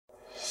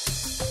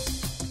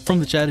From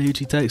the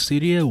Chattahoochee Tech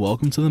Studio,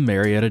 welcome to the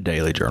Marietta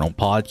Daily Journal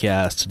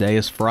podcast. Today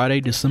is Friday,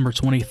 December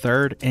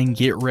 23rd, and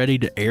get ready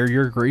to air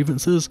your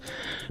grievances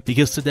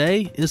because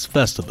today is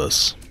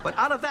Festivus. But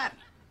out of that,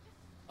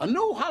 a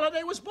new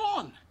holiday was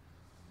born.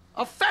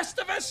 A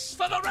Festivus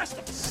for the rest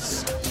of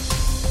us.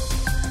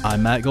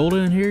 I'm Matt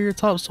Golden, and here are your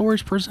top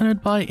stories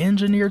presented by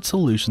Engineered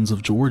Solutions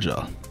of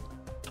Georgia.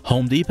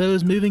 Home Depot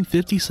is moving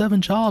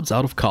 57 jobs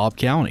out of Cobb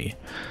County.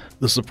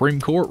 The Supreme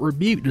Court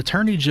rebuked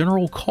Attorney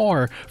General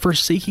Carr for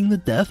seeking the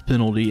death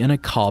penalty in a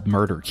Cobb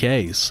murder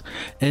case.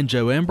 And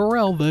Joanne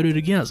Burrell voted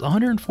against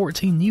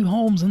 114 new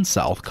homes in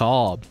South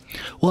Cobb.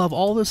 We'll have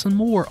all this and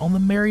more on the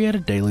Marietta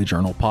Daily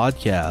Journal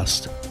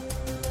podcast.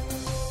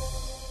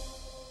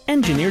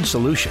 Engineered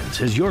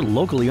Solutions is your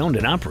locally owned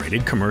and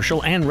operated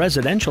commercial and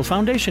residential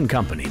foundation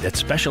company that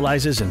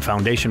specializes in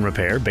foundation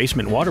repair,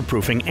 basement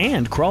waterproofing,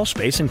 and crawl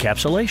space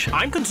encapsulation.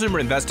 I'm consumer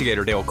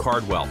investigator Dale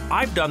Cardwell.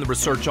 I've done the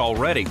research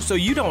already, so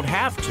you don't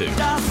have to.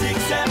 Dial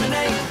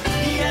 678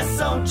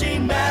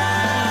 ESOG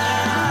now.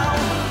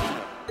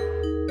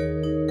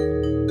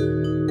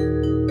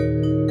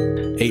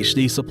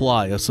 HD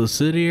Supply, a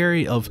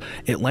subsidiary of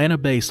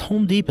Atlanta-based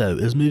Home Depot,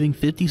 is moving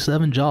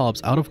 57 jobs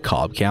out of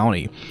Cobb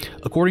County.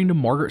 According to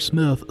Margaret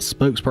Smith,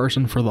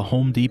 spokesperson for the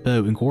Home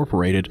Depot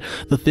Incorporated,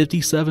 the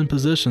 57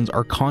 positions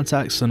are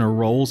contact center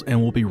roles and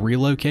will be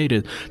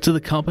relocated to the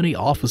company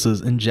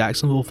offices in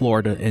Jacksonville,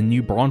 Florida, and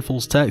New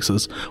Braunfels,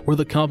 Texas, where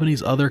the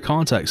company's other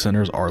contact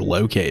centers are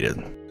located.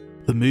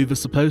 The move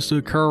is supposed to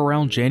occur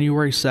around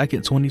January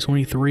 2nd,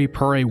 2023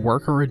 per a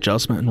worker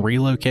adjustment and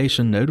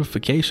relocation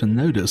notification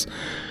notice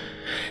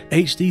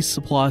HD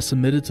Supply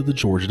submitted to the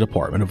Georgia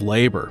Department of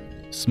Labor.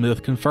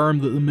 Smith confirmed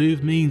that the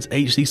move means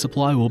HD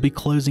Supply will be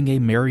closing a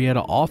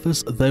Marietta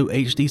office, though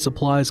HD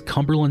Supply's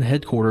Cumberland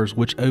headquarters,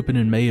 which opened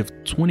in May of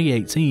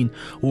 2018,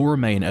 will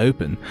remain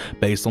open.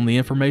 Based on the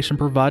information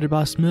provided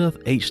by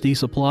Smith, HD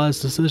Supply's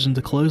decision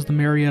to close the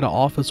Marietta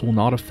office will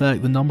not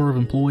affect the number of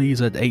employees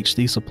at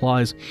HD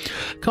Supply's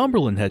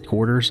Cumberland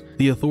headquarters.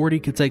 The authority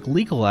could take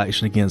legal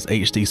action against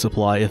HD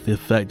Supply if the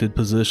affected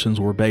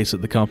positions were based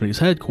at the company's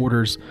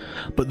headquarters,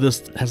 but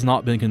this has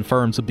not been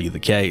confirmed to be the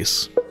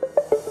case.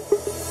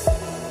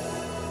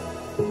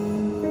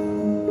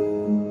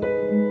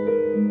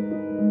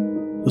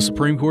 The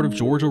Supreme Court of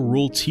Georgia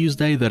ruled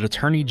Tuesday that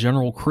Attorney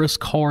General Chris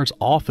Carr's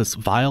office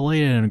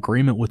violated an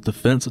agreement with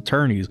defense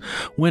attorneys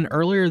when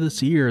earlier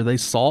this year they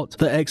sought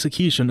the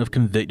execution of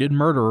convicted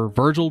murderer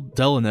Virgil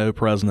Delano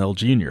Presnell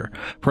Jr.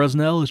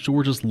 Presnell is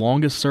Georgia's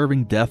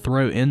longest-serving death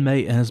row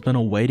inmate and has been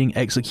awaiting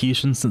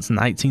execution since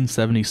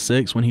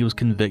 1976 when he was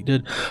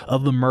convicted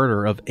of the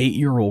murder of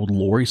 8-year-old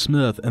Lori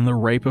Smith and the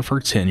rape of her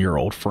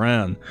 10-year-old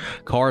friend.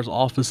 Carr's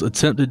office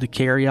attempted to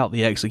carry out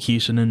the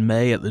execution in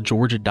May at the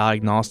Georgia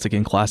Diagnostic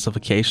and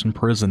Classification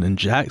Prison in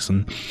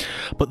Jackson,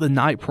 but the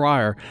night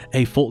prior,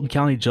 a Fulton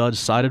County judge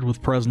sided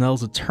with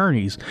Presnell's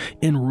attorneys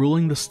in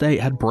ruling the state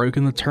had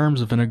broken the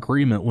terms of an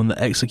agreement when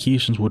the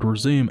executions would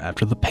resume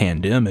after the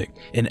pandemic.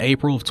 In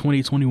April of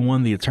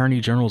 2021, the Attorney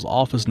General's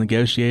office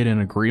negotiated an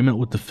agreement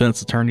with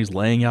defense attorneys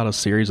laying out a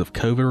series of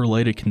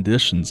COVID-related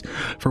conditions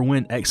for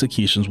when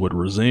executions would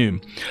resume.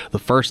 The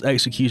first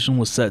execution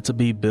was set to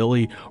be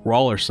Billy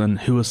Rawlerson,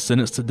 who was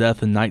sentenced to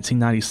death in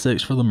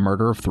 1996 for the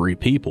murder of 3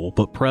 people,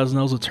 but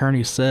Presnell's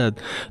attorney said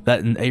that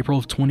in April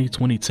of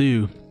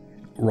 2022,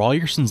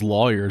 Rawlerson's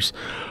lawyers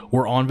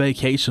were on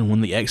vacation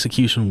when the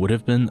execution would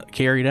have been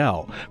carried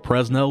out.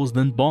 Presnell was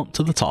then bumped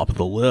to the top of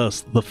the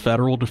list. The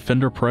Federal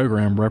Defender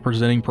Program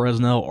representing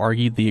Presnell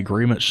argued the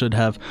agreement should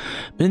have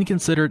been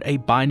considered a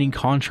binding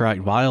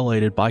contract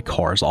violated by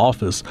Carr's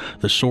office.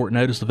 The short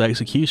notice of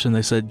execution,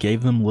 they said,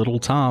 gave them little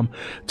time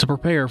to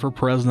prepare for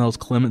Presnell's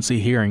clemency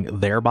hearing,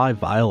 thereby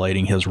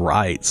violating his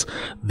rights.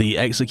 The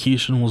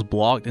execution was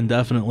blocked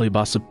indefinitely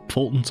by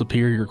Fulton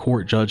Superior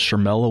Court Judge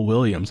Shermella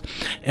Williams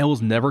and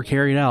was never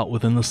carried out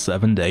within the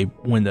 7-day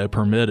window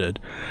permitted.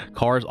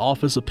 Carr's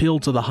office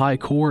appealed to the High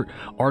Court,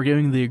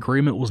 arguing the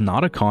agreement was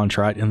not a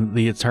contract and that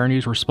the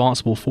attorneys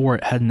responsible for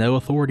it had no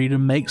authority to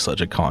make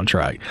such a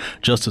contract.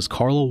 Justice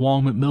Carla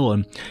Wong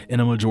McMillan, in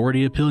a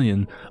majority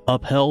opinion,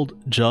 upheld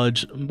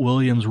Judge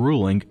Williams'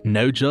 ruling.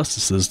 No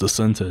justices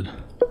dissented.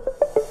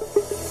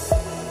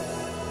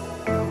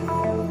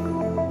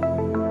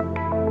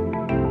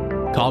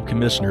 Cobb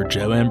Commissioner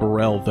Joanne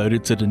Burrell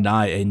voted to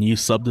deny a new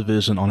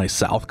subdivision on a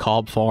South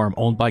Cobb farm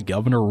owned by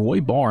Governor Roy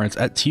Barnes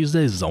at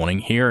Tuesday's zoning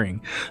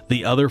hearing.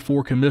 The other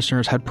 4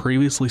 commissioners had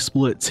previously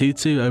split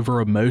 2-2 over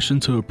a motion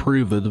to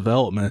approve the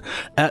development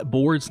at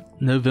Board's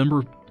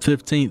November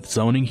 15th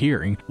zoning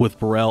hearing. With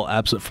Burrell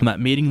absent from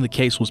that meeting, the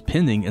case was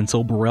pending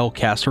until Burrell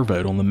cast her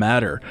vote on the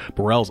matter.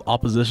 Burrell's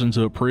opposition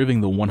to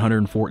approving the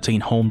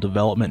 114 home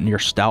development near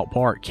Stout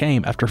Park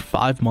came after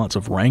 5 months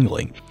of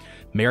wrangling.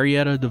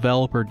 Marietta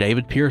developer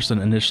David Pearson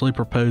initially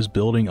proposed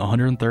building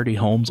 130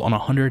 homes on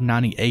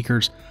 190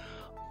 acres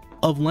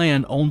of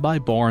land owned by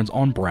Barnes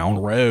on Brown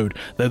Road,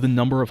 though the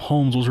number of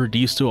homes was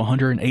reduced to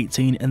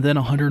 118 and then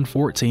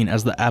 114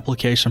 as the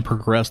application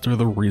progressed through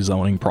the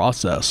rezoning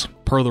process.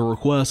 Per the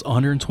request,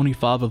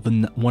 125 of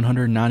the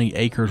 190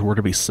 acres were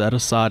to be set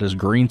aside as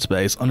green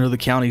space under the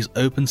county's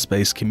open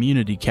space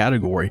community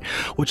category,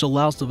 which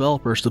allows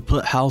developers to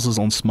put houses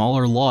on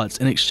smaller lots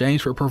in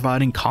exchange for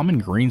providing common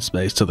green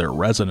space to their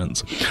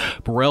residents.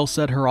 Burrell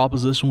said her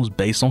opposition was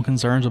based on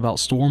concerns about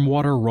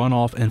stormwater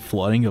runoff and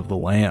flooding of the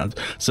land,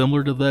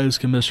 similar to those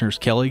Commissioners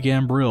Kelly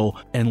Gambrill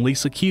and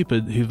Lisa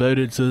Cupid who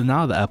voted to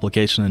deny the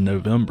application in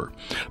November.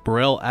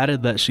 Burrell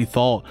added that she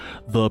thought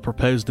the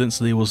proposed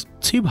density was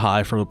too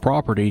high for the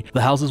property.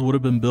 The houses would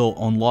have been built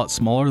on lots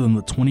smaller than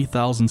the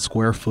 20,000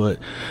 square foot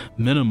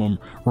minimum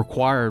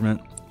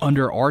requirement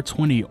under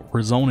R20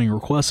 rezoning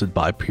requested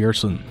by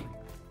Pearson.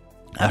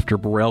 After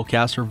Burrell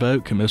cast her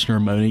vote, Commissioner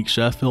Monique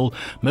Sheffield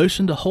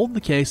motioned to hold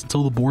the case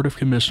until the Board of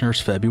Commissioners'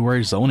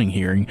 February zoning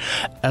hearing,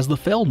 as the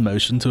failed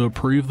motion to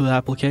approve the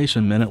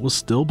application meant it was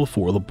still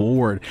before the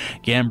board.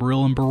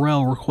 Gambrill and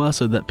Burrell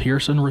requested that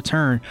Pearson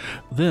return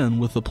then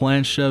with the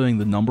plan showing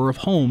the number of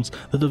homes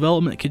the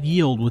development could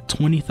yield with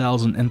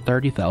 20,000 and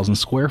 30,000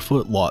 square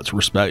foot lots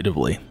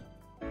respectively.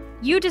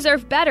 You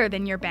deserve better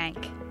than your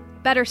bank.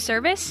 Better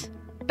service,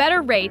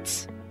 better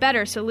rates,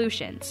 better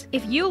solutions.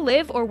 If you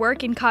live or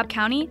work in Cobb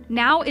County,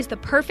 now is the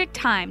perfect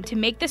time to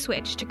make the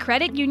switch to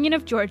Credit Union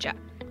of Georgia,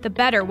 the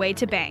better way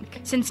to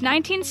bank. Since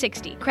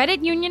 1960,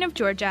 Credit Union of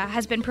Georgia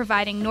has been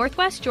providing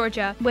Northwest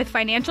Georgia with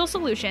financial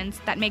solutions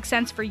that make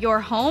sense for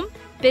your home,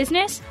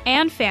 business,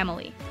 and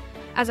family.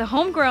 As a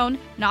homegrown,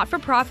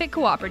 not-for-profit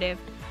cooperative,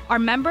 our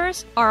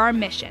members are our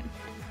mission.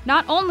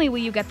 Not only will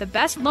you get the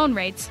best loan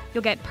rates,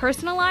 you'll get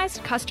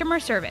personalized customer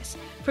service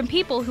from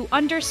people who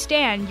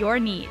understand your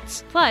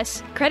needs.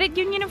 Plus, Credit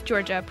Union of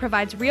Georgia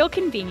provides real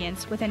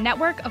convenience with a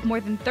network of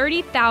more than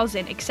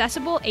 30,000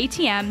 accessible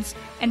ATMs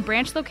and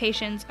branch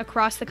locations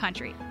across the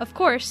country. Of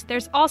course,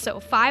 there's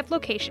also 5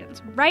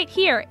 locations right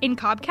here in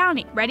Cobb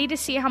County. Ready to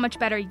see how much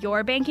better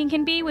your banking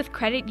can be with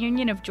Credit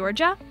Union of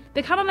Georgia?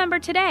 Become a member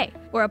today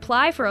or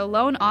apply for a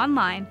loan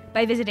online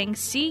by visiting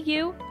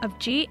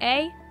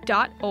cuofga.org.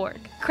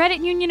 Credit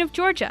Union of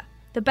Georgia,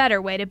 the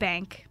better way to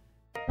bank.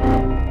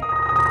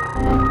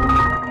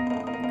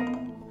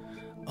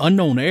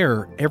 Unknown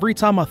error. Every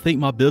time I think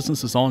my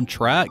business is on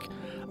track,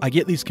 I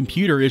get these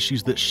computer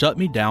issues that shut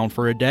me down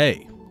for a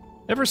day.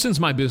 Ever since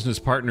my business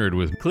partnered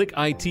with Click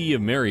IT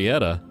of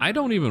Marietta, I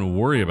don't even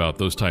worry about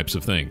those types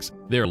of things.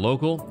 They're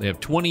local, they have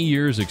 20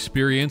 years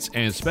experience,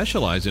 and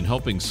specialize in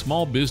helping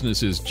small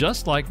businesses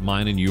just like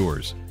mine and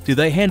yours. Do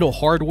they handle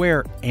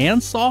hardware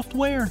and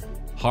software?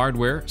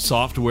 Hardware,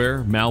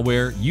 software,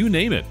 malware, you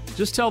name it.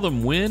 Just tell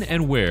them when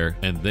and where,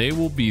 and they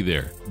will be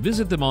there.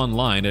 Visit them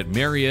online at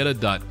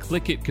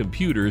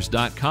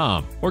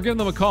marietta.clickitcomputers.com or give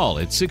them a call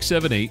at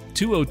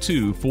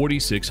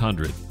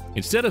 678-202-4600.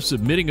 Instead of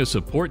submitting a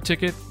support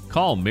ticket,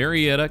 call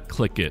Marietta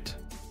ClickIt.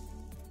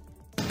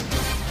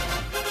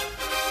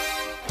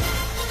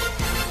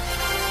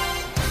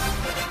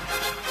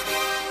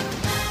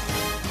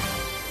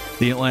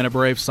 The Atlanta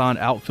Braves signed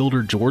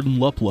outfielder Jordan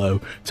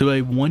Luplow to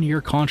a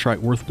one-year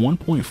contract worth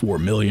 $1.4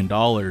 million.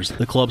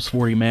 The club's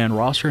 40-man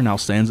roster now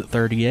stands at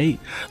 38.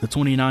 The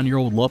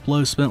 29-year-old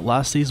Luplow spent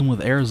last season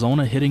with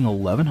Arizona hitting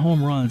 11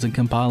 home runs and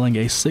compiling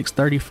a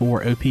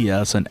 .634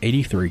 OPS in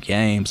 83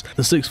 games.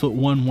 The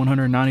 6'1",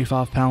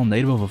 195-pound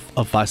native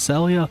of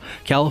Visalia,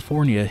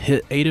 California,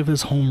 hit 8 of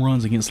his home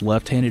runs against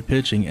left-handed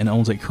pitching and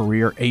owns a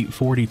career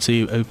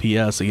 .842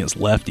 OPS against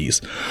lefties.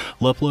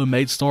 Luplow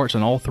made starts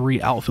in all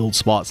 3 outfield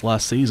spots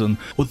last season,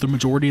 with the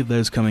majority of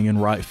those coming in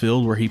right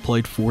field, where he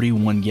played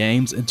 41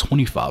 games and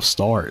 25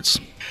 starts.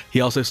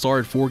 He also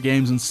started 4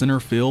 games in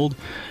center field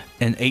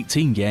and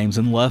 18 games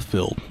in left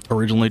field.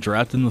 Originally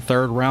drafted in the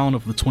 3rd round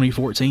of the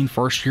 2014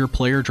 first-year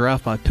player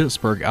draft by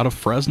Pittsburgh out of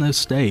Fresno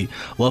State,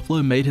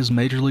 Luplow made his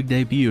major league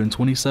debut in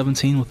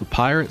 2017 with the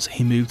Pirates.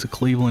 He moved to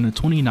Cleveland in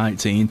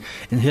 2019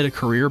 and hit a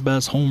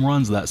career-best home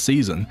runs that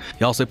season.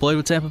 He also played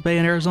with Tampa Bay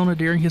and Arizona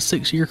during his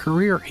 6-year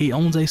career. He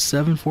owns a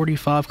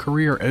 .745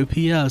 career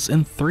OPS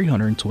in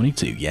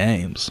 322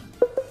 games.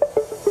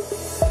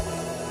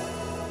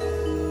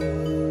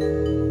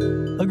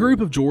 A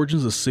group of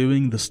Georgians is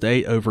suing the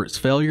state over its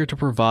failure to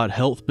provide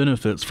health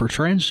benefits for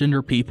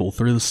transgender people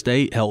through the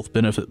state health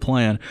benefit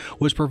plan,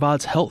 which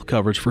provides health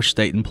coverage for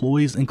state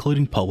employees,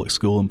 including public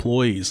school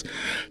employees.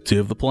 2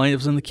 of the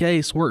plaintiffs in the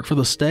case work for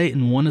the state,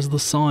 and one is the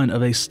son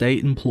of a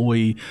state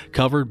employee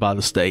covered by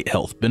the state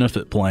health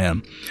benefit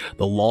plan.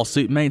 The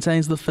lawsuit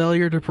maintains the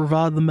failure to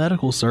provide the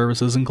medical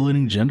services,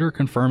 including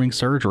gender-confirming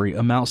surgery,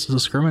 amounts to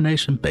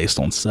discrimination based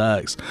on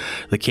sex.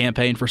 The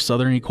Campaign for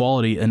Southern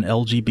Equality, an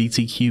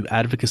LGBTQ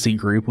advocacy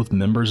group with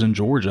members in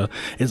Georgia,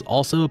 is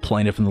also a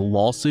plaintiff in the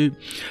lawsuit.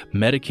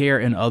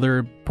 Medicare and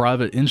other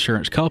Private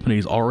insurance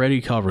companies already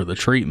cover the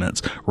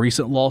treatments.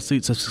 Recent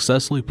lawsuits have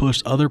successfully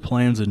pushed other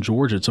plans in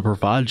Georgia to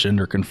provide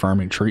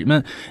gender-confirming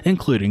treatment,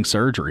 including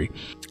surgery.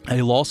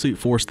 A lawsuit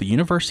forced the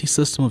University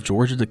System of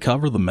Georgia to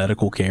cover the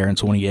medical care in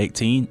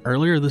 2018.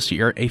 Earlier this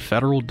year, a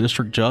federal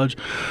district judge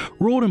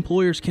ruled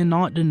employers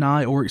cannot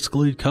deny or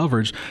exclude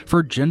coverage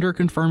for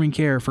gender-confirming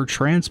care for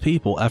trans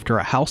people after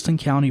a Houston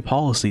County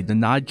policy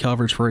denied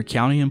coverage for a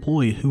county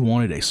employee who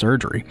wanted a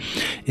surgery.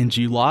 In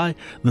July,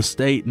 the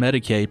state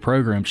Medicaid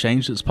program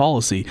changed its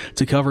policy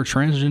to cover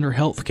transgender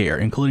health care,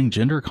 including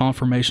gender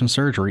confirmation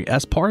surgery,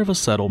 as part of a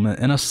settlement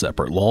in a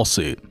separate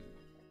lawsuit.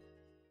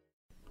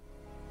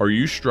 Are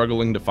you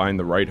struggling to find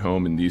the right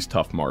home in these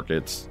tough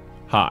markets?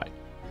 Hi,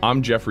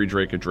 I'm Jeffrey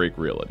Drake of Drake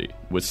Realty,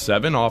 with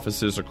 7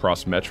 offices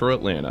across Metro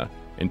Atlanta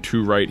and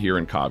 2 right here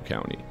in Cobb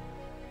County.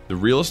 The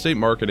real estate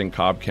market in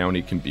Cobb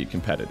County can be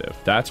competitive.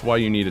 That's why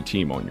you need a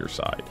team on your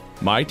side.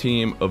 My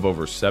team of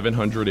over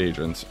 700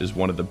 agents is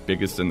one of the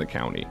biggest in the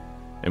county,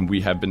 and we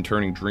have been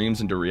turning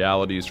dreams into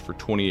realities for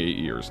 28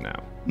 years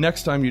now.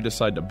 Next time you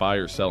decide to buy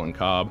or sell in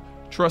Cobb,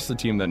 trust the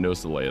team that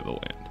knows the lay of the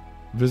land.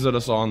 Visit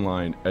us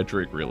online at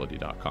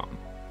drakerealty.com.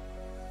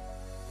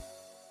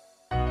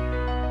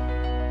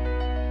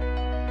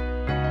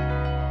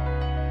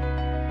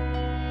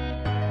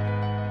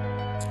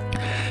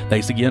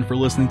 Thanks again for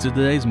listening to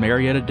today's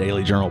Marietta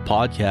Daily Journal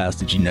podcast.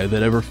 Did you know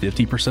that over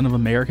 50% of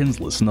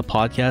Americans listen to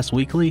podcasts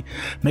weekly?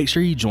 Make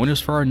sure you join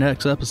us for our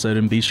next episode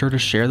and be sure to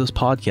share this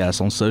podcast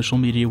on social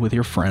media with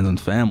your friends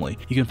and family.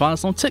 You can find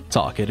us on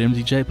TikTok at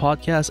MDJ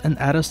Podcast and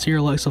add us to your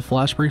Alexa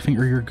Flash Briefing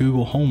or your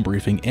Google Home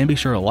Briefing, and be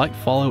sure to like,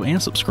 follow, and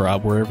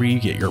subscribe wherever you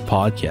get your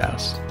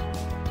podcasts.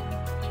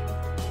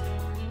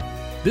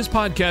 This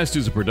podcast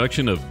is a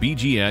production of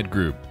BG Ad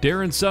Group.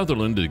 Darren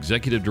Sutherland,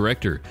 Executive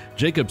Director.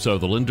 Jacob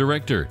Sutherland,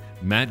 Director.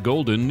 Matt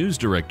Golden, News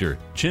Director.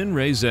 Chen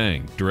Ray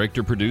Zhang,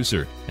 Director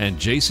Producer. And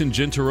Jason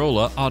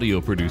Gentarola, Audio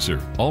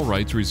Producer. All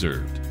rights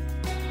reserved.